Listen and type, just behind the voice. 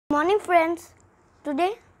Morning friends,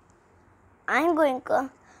 today I am going to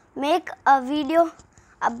make a video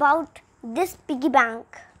about this piggy bank.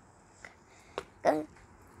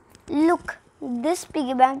 Look, this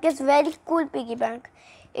piggy bank is very cool piggy bank.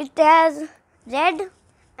 It has red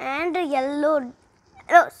and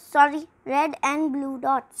blue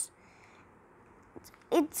dots.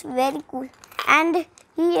 It's very cool. And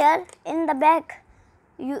here in the back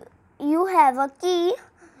you have a key.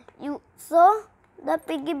 So the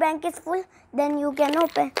piggy bank is full, then you can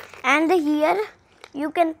open, and here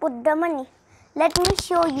you can put the money. Let me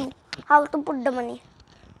show you how to put the money.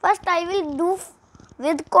 First I will do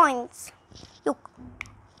with coins. Look,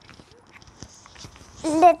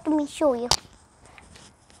 let me show you.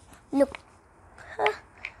 Look,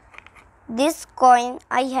 this coin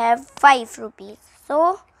I have 5 rupees,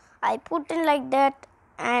 so I put in like that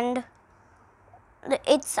and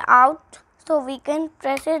it's out, so we can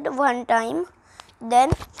press it one time,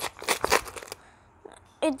 then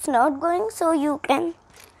it's not going, so you can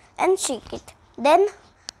shake it. Then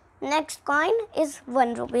next coin is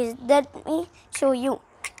 1 rupee. Let me show you.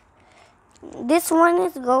 This one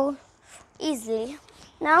is go easily.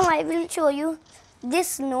 Now I will show you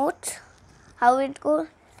this note, how it goes.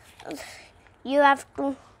 You have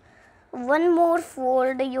to one more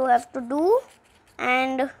fold you have to do,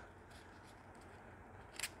 and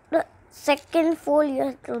the second fold you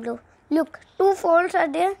have to do. Look, 2 folds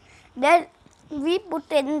are there that we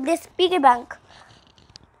put in this piggy bank.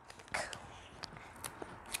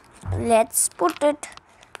 Let's put it,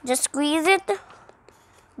 just squeeze it,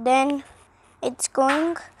 then it's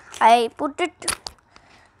going. I put it,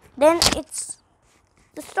 then it's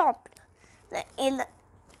stopped in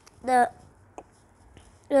the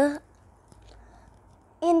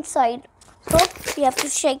inside, so we have to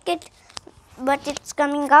shake it, but it's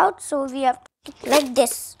coming out, so we have to keep it like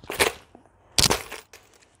this.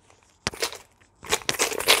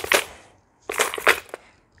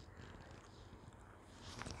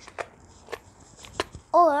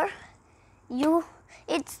 Or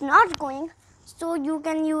it's not going, so you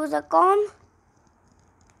can use a comb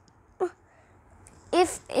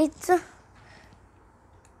if it's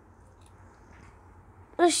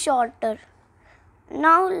shorter.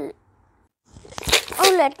 Now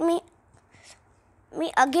let me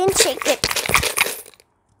again shake it.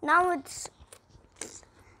 Now it's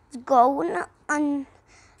gone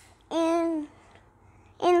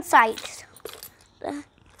inside.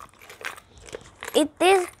 It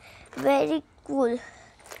is very cool.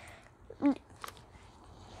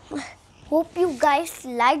 Hope you guys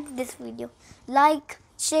liked this video. Like,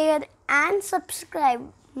 share and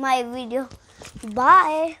subscribe my video.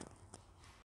 Bye.